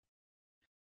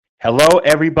Hello,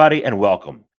 everybody, and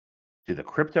welcome to the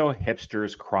Crypto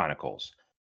Hipsters Chronicles.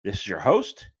 This is your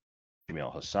host,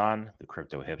 Jamil Hassan, the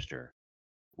Crypto Hipster,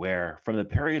 where from the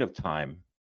period of time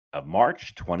of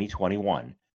March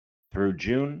 2021 through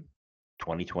June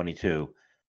 2022,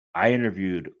 I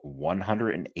interviewed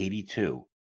 182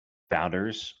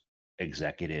 founders,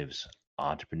 executives,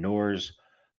 entrepreneurs,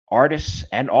 artists,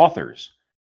 and authors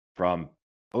from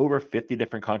over 50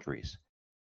 different countries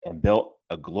and built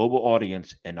a global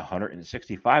audience in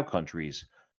 165 countries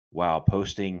while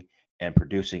posting and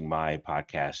producing my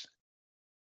podcast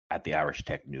at the Irish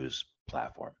Tech News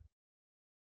platform.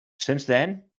 Since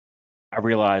then, I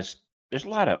realized there's a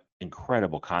lot of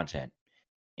incredible content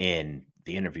in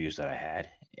the interviews that I had,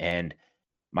 and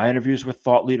my interviews were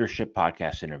thought leadership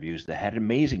podcast interviews that had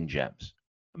amazing gems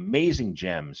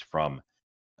from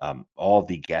all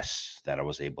the guests that I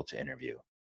was able to interview.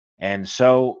 And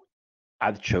so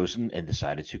I've chosen and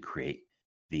decided to create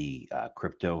the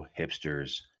Crypto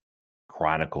Hipsters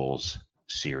Chronicles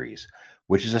series,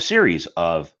 which is a series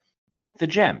of the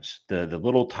gems, the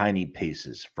little tiny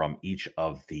pieces from each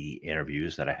of the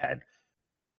interviews that I had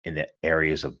in the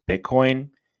areas of Bitcoin,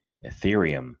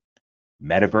 Ethereum,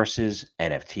 metaverses,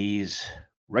 NFTs,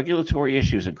 regulatory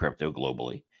issues in crypto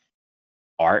globally,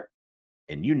 art,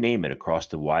 and you name it across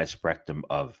the wide spectrum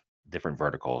of different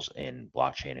verticals in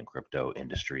blockchain and crypto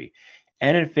industry,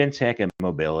 and in fintech and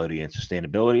mobility and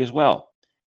sustainability as well.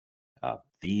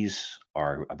 These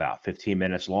are about 15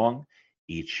 minutes long,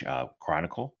 each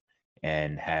chronicle,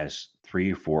 and has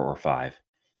three, four, or five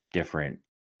different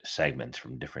segments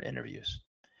from different interviews.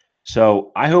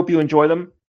 So I hope you enjoy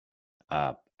them.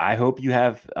 I hope you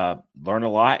have learned a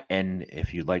lot. And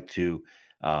if you'd like to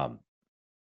um,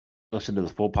 listen to the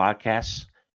full podcasts,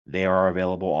 they are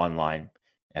available online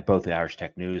at both the Irish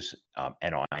Tech News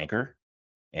and on Anchor.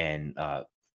 And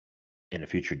in a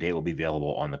future date will be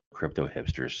available on the Crypto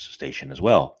Hipsters station as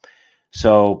well.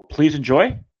 So please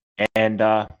enjoy and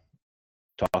talk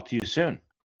to you soon.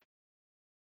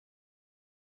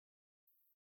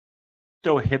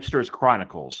 So Hipsters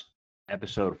Chronicles,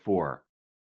 episode 4.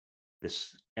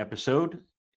 This episode,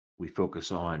 we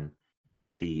focus on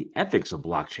the ethics of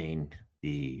blockchain,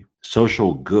 the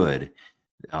social good,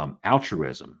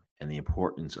 altruism, and the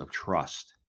importance of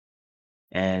trust.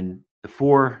 And the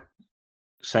four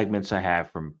segments I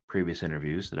have from previous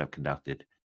interviews that I've conducted,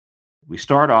 we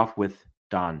start off with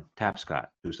Don Tapscott,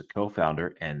 who's the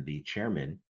co-founder and the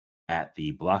chairman at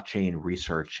the Blockchain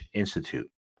Research Institute.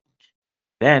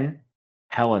 Then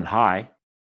Helen Hai,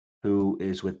 who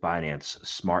is with Binance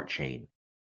Smart Chain.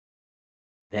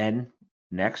 Then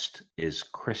next is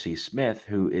Chrissy Smith,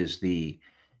 who is the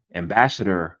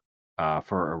ambassador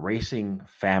for a racing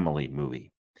family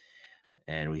movie.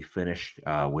 And we finished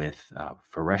with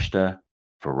Fareshta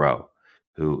Farrow,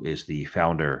 who is the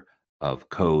founder of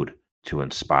Code to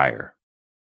Inspire.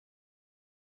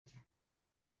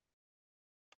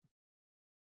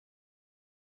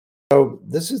 So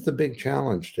this is the big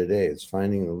challenge today, is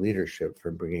finding the leadership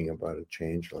for bringing about a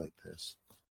change like this.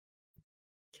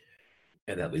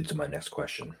 And that leads to my next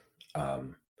question.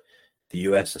 The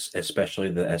U.S., especially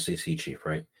the SEC chief,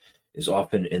 right, is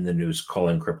often in the news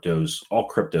calling all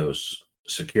cryptos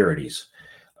securities.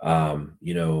 And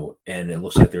it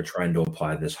looks like they're trying to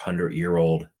apply this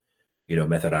 100-year-old,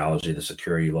 methodology, the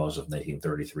security laws of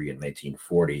 1933 and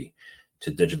 1940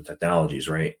 to digital technologies,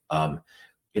 right?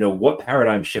 What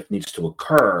paradigm shift needs to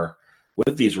occur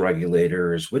with these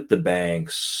regulators, with the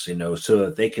banks, so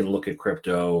that they can look at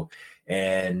crypto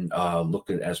and look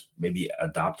at as maybe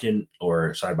adoption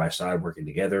or side by side working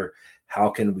together? How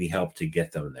can we help to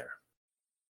get them there?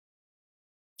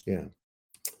 Yeah.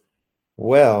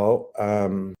 Well,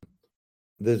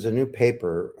 there's a new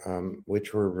paper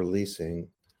which we're releasing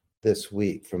this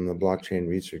week from the Blockchain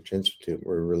Research Institute.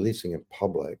 We're releasing it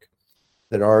public,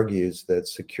 that argues that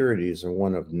securities are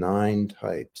one of 9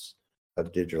 types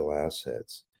of digital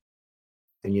assets.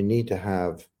 And you need to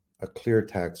have a clear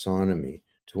taxonomy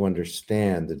to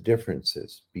understand the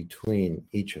differences between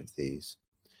each of these.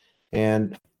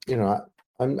 And,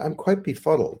 I'm quite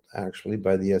befuddled, actually,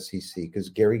 by the SEC, because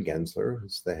Gary Gensler,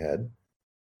 who's the head,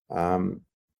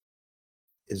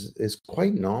 is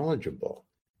quite knowledgeable.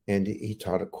 And he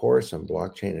taught a course on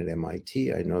blockchain at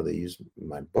MIT. I know they use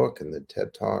my book and the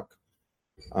TED Talk.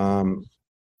 And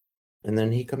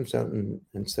then he comes out and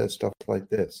says stuff like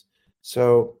this.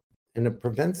 So, and it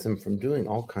prevents them from doing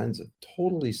all kinds of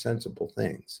totally sensible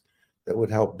things that would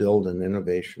help build an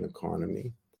innovation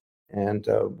economy and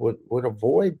would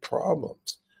avoid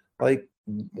problems. Like,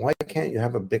 why can't you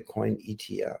have a Bitcoin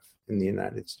ETF in the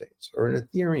United States, or an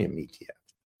Ethereum ETF,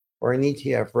 or an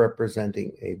ETF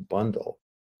representing a bundle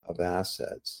of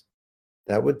assets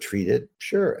that would treat it,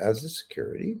 sure, as a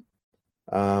security.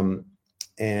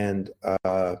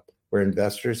 Where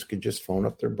investors could just phone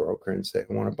up their broker and say,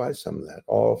 I want to buy some of that,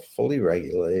 all fully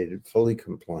regulated, fully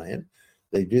compliant.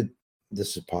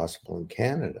 This is possible in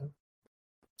Canada.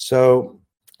 So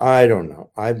I don't know.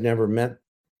 I've never met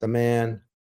the man.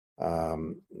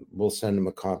 We'll send him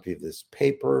a copy of this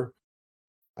paper.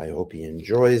 I hope he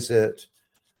enjoys it.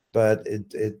 But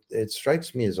it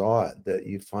strikes me as odd that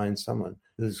you find someone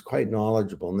who's quite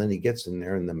knowledgeable, and then he gets in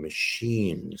there and the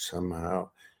machine somehow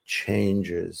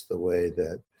changes the way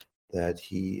that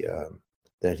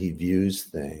he views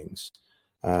things.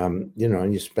 And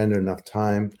you spend enough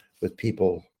time with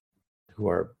people who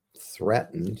are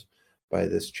threatened by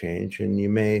this change, and you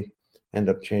may end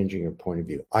up changing your point of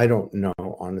view. I don't know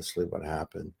honestly what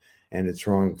happened, and it's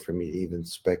wrong for me to even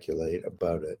speculate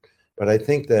about it. But I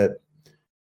think that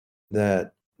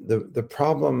the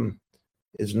problem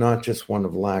is not just one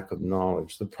of lack of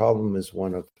knowledge. The problem is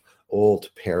one of old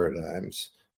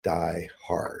paradigms die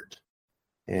hard.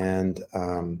 And,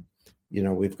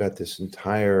 we've got this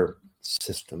entire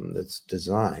system that's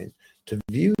designed to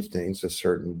view things a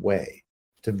certain way,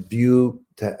 to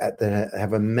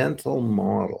have a mental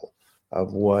model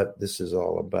of what this is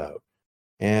all about.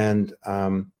 And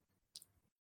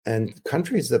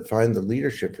countries that find the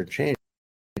leadership for change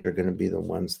are going to be the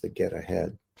ones that get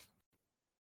ahead.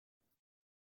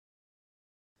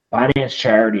 Finance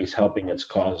charities helping its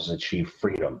causes achieve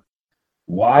freedom.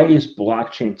 Why is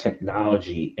blockchain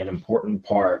technology an important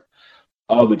part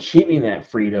of achieving that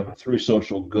freedom through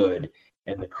social good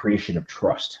and the creation of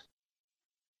trust?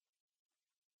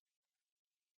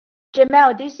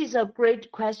 Jamel, this is a great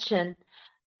question.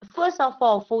 First of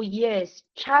all, for years,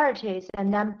 charities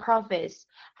and nonprofits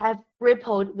have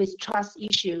grappled with trust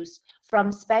issues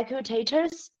from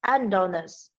speculators and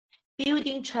donors.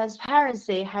 Building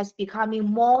transparency has become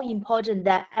more important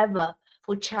than ever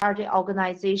for charity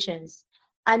organizations.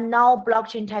 And now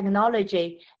blockchain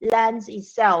technology lends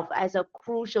itself as a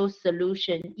crucial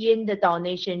solution in the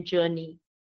donation journey.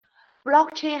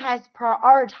 Blockchain has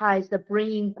prioritized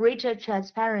bringing greater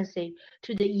transparency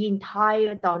to the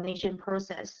entire donation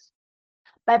process.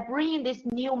 By bringing this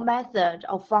new method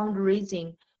of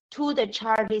fundraising to the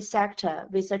charity sector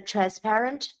with a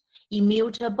transparent,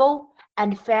 immutable,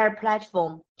 and fair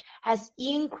platform, has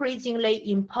increasingly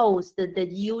imposed the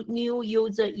new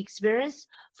user experience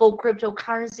for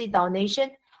cryptocurrency donation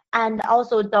and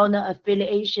also donor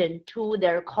affiliation to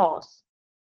their cause.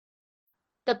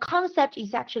 The concept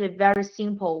is actually very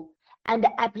simple, and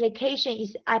the application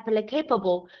is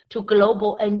applicable to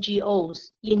global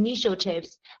NGOs,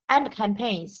 initiatives, and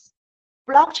campaigns.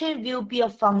 Blockchain will be a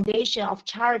foundation of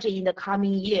charity in the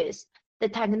coming years. The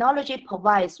technology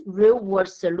provides real-world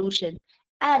solutions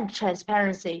and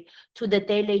transparency to the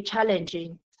daily challenges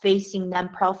facing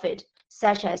nonprofits,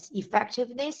 such as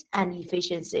effectiveness and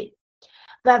efficiency.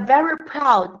 We are very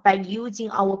proud by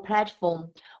using our platform.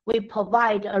 We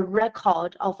provide a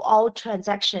record of all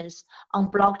transactions on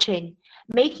blockchain,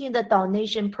 making the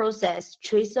donation process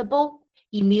traceable,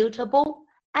 immutable,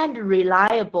 and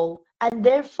reliable, and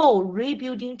therefore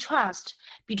rebuilding trust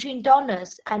between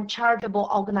donors and charitable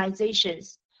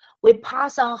organizations. We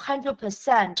pass on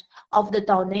 100% of the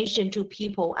donation to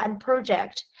people and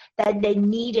projects that they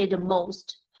needed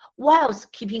most,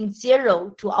 whilst keeping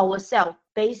zero to ourselves.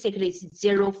 Basically, it's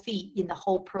zero fee in the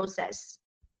whole process.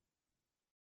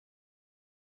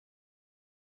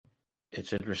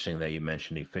 It's interesting that you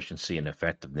mentioned efficiency and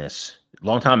effectiveness. A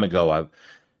long time ago,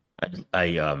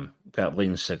 I got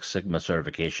Lean Six Sigma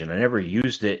certification. I never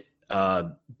used it,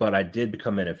 but I did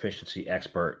become an efficiency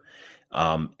expert.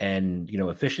 And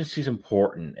efficiency is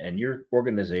important. And your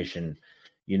organization,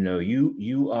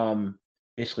 you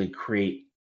basically create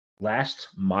last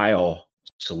mile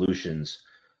solutions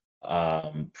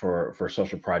for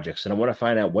social projects. And I want to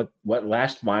find out what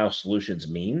last mile solutions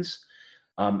means,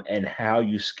 and how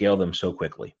you scale them so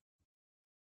quickly.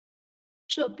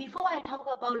 Sure. Before I talk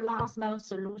about last mile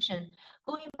solution,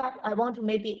 going back, I want to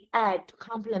maybe add to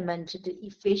complement the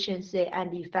efficiency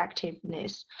and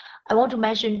effectiveness. I want to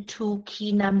mention two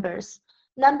key numbers.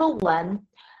 Number one,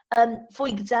 for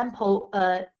example,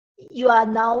 you are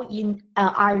now in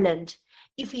Ireland.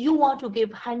 If you want to give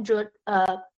 100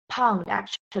 pound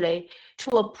actually to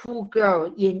a poor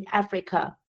girl in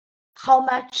Africa, how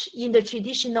much in the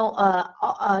traditional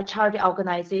charity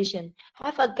organization,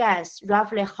 have a guess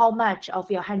roughly how much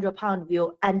of your 100 pound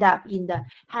will end up in the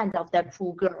hand of that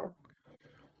poor girl?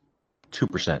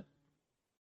 2%.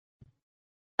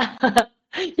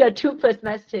 You're too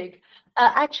pessimistic.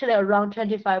 Actually around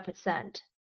 25%.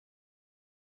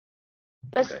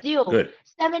 But Okay, still, good.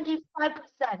 75%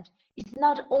 is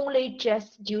not only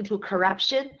just due to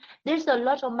corruption. There's a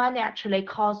lot of money actually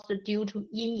cost due to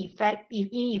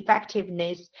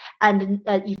ineffectiveness and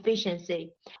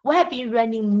efficiency. We have been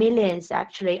running millions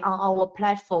actually on our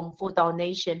platform for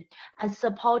donation and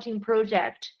supporting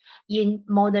projects in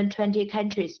more than 20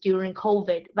 countries during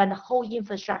COVID when the whole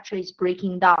infrastructure is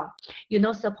breaking down.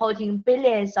 Supporting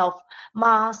billions of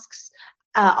masks,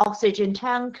 oxygen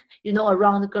tank,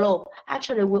 around the globe.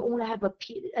 Actually, we only have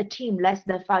a team less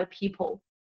than 5 people.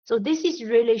 So this is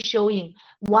really showing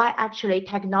why actually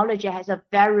technology has a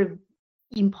very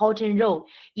important role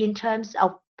in terms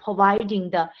of providing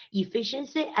the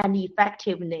efficiency and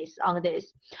effectiveness on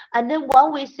this. And then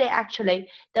when we say actually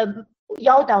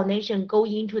your donation go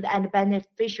into the end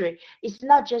beneficiary, it's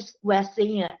not just we're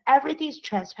saying everything's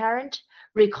transparent,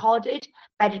 recorded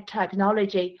by the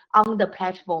technology on the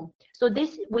platform. So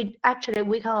this we can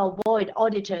avoid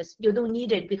auditors. You don't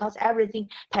need it because everything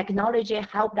technology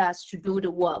helped us to do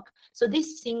the work. So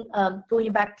this thing,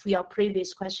 going back to your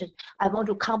previous question, I want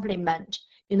to complement,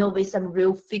 with some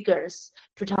real figures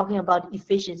to talking about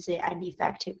efficiency and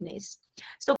effectiveness.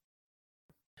 So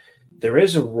there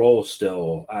is a role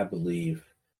still, I believe,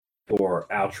 for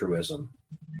altruism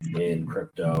in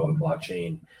crypto and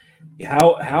blockchain.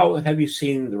 How have you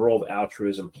seen the role of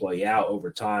altruism play out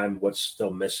over time? What's still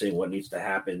missing? What needs to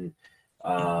happen?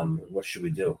 What should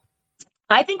we do?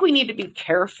 I think we need to be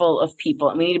careful of people,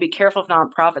 and we need to be careful of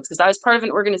nonprofits, because I was part of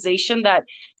an organization that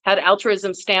had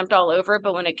altruism stamped all over it,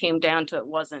 but when it came down to it,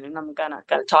 wasn't. And I'm gonna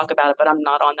talk about it, but I'm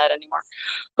not on that anymore.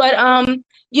 But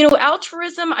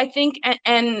altruism, I think,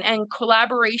 and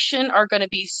collaboration are going to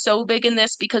be so big in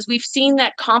this, because we've seen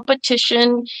that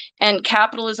competition and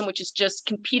capitalism, which is just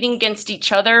competing against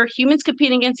each other. Humans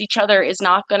competing against each other is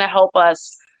not going to help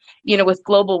us. With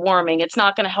global warming, it's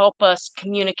not going to help us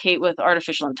communicate with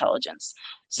artificial intelligence.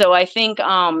 So I think,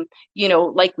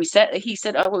 like he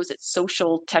said, oh, was it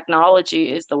social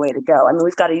technology is the way to go. I mean,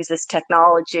 we've got to use this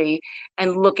technology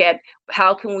and look at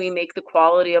how can we make the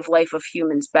quality of life of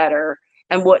humans better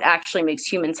and what actually makes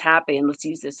humans happy. And let's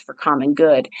use this for common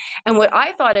good. And what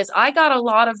I thought is I got a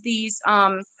lot of these,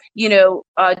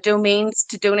 domains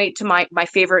to donate to my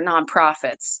favorite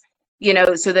nonprofits.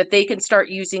 So that they can start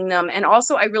using them. And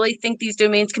also, I really think these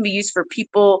domains can be used for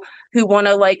people who want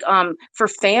to for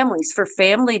families, for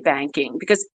family banking,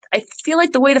 because I feel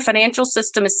like the way the financial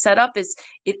system is set up is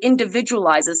it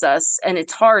individualizes us, and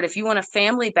it's hard. If you want a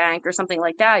family bank or something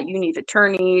like that, you need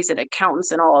attorneys and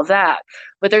accountants and all of that.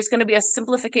 But there's going to be a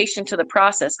simplification to the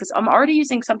process, because I'm already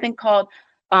using something called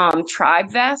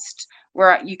TribeVest,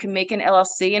 where you can make an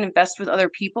LLC and invest with other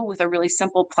people with a really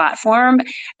simple platform.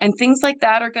 And things like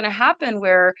that are going to happen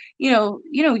where,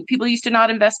 people used to not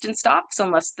invest in stocks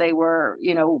unless they were,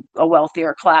 a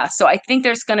wealthier class. So I think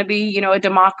there's going to be, a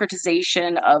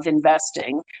democratization of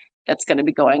investing that's going to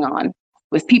be going on,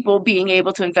 with people being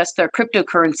able to invest their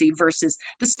cryptocurrency versus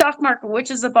the stock market,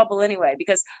 which is a bubble anyway,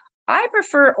 because I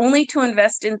prefer only to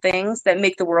invest in things that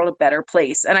make the world a better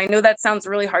place. And I know that sounds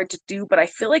really hard to do, but I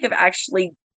feel like I've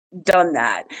actually done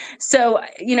that. So,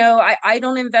 I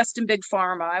don't invest in big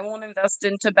pharma. I won't invest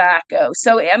in tobacco.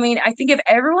 So, I mean, I think if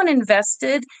everyone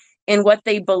invested in what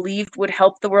they believed would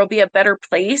help the world be a better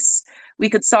place, we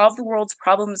could solve the world's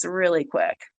problems really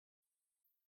quick.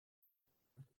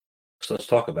 So let's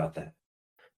talk about that.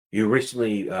 You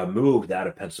recently moved out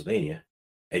of Pennsylvania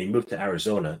and you moved to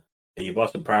Arizona, and you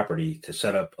bought some property to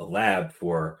set up a lab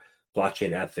for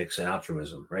blockchain ethics and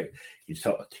altruism, right?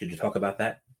 Could you talk about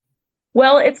that?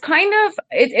 Well, it's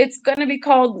it's going to be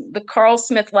called the Carl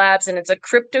Smith Labs, and it's a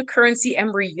cryptocurrency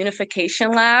and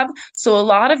reunification lab. So a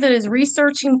lot of it is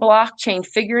researching blockchain,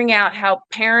 figuring out how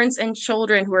parents and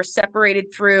children who are separated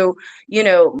through,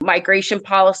 migration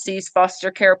policies,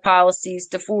 foster care policies,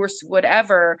 divorce,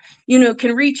 whatever,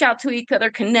 can reach out to each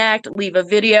other, connect, leave a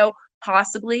video,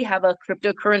 possibly have a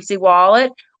cryptocurrency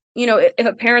wallet. If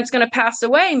a parent's going to pass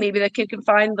away, maybe the kid can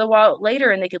find the wallet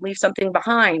later and they can leave something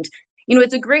behind.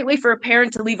 It's a great way for a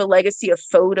parent to leave a legacy of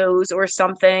photos or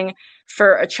something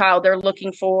for a child they're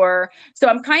looking for. So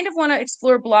I'm kind of want to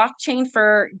explore blockchain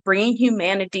for bringing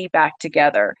humanity back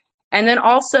together. And then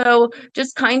also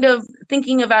just kind of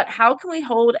thinking about how can we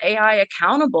hold AI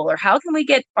accountable, or how can we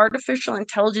get artificial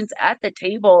intelligence at the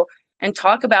table and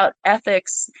talk about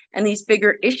ethics and these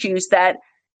bigger issues that,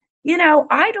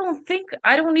 I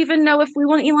don't even know if we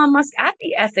want Elon Musk at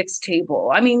the ethics table.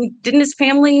 I mean, didn't his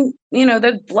family,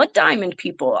 the blood diamond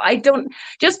people?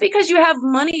 Just because you have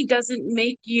money doesn't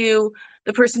make you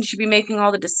the person who should be making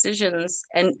all the decisions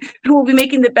and who will be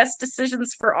making the best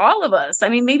decisions for all of us. I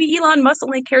mean, maybe Elon Musk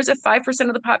only cares if 5%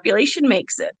 of the population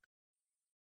makes it.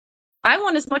 I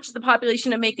want as much of the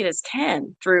population to make it as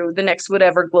can through the next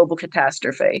whatever global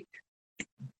catastrophe.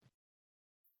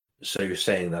 So you're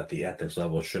saying that the ethics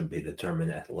level shouldn't be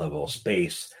determined at the level of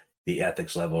space. The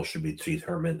ethics level should be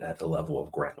determined at the level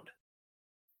of ground.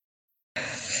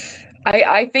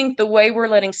 I think the way we're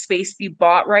letting space be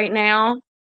bought right now,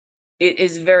 it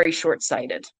is very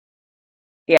short-sighted.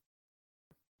 Yeah.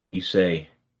 You say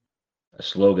a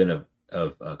slogan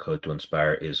of Code to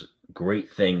Inspire is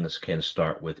great things can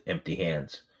start with empty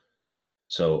hands.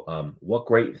 So what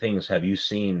great things have you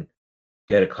seen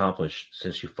get accomplished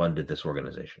since you funded this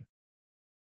organization?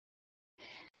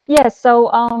 Yes,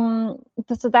 so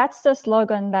that's the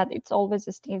slogan that it's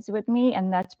always stays with me,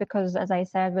 and that's because, as I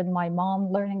said, with my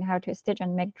mom learning how to stitch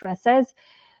and make dresses,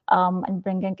 and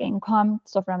bringing income.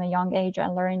 So from a young age, I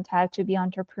learned how to be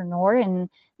entrepreneur, and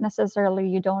necessarily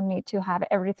you don't need to have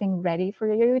everything ready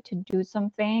for you to do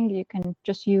something. You can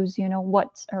just use,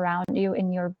 what's around you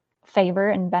in your favor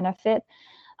and benefit.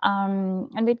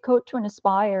 And with Code to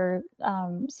Inspire,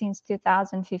 since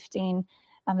 2015,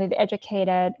 we've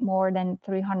educated more than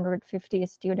 350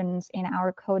 students in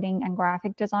our coding and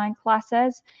graphic design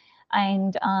classes.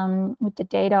 And with the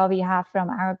data we have from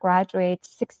our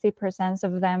graduates, 60%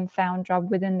 of them found job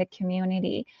within the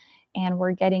community and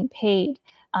were getting paid.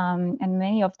 And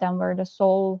many of them were the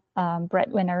sole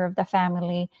breadwinner of the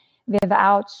family. We've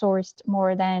outsourced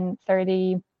more than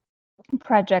 30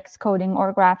 projects, coding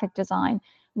or graphic design,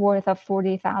 worth of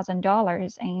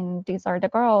 $40,000. And these are the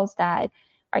girls that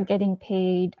are getting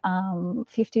paid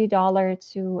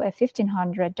 $50 to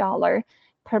 $1,500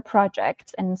 per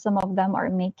project. And some of them are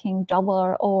making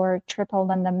double or triple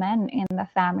than the men in the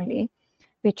family,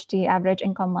 which the average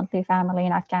income monthly family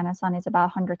in Afghanistan is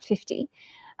about 150.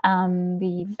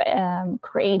 We've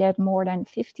created more than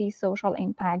 50 social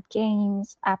impact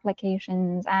games,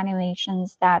 applications,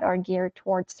 animations that are geared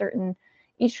towards certain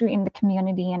issue in the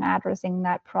community and addressing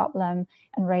that problem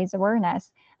and raise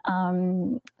awareness.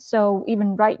 So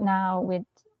even right now with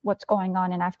what's going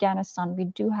on in Afghanistan, we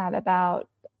do have about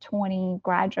 20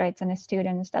 graduates and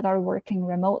students that are working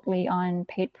remotely on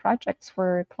paid projects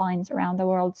for clients around the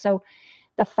world. So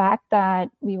the fact that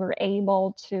we were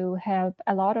able to help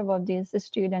a lot of these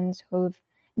students who've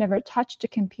never touched a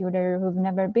computer, who've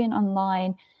never been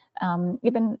online,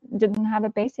 even didn't have a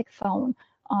basic phone,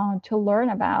 to learn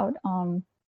about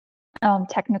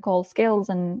technical skills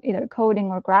and either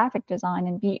coding or graphic design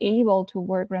and be able to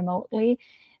work remotely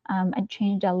and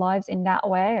change their lives in that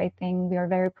way. I think we are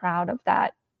very proud of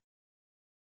that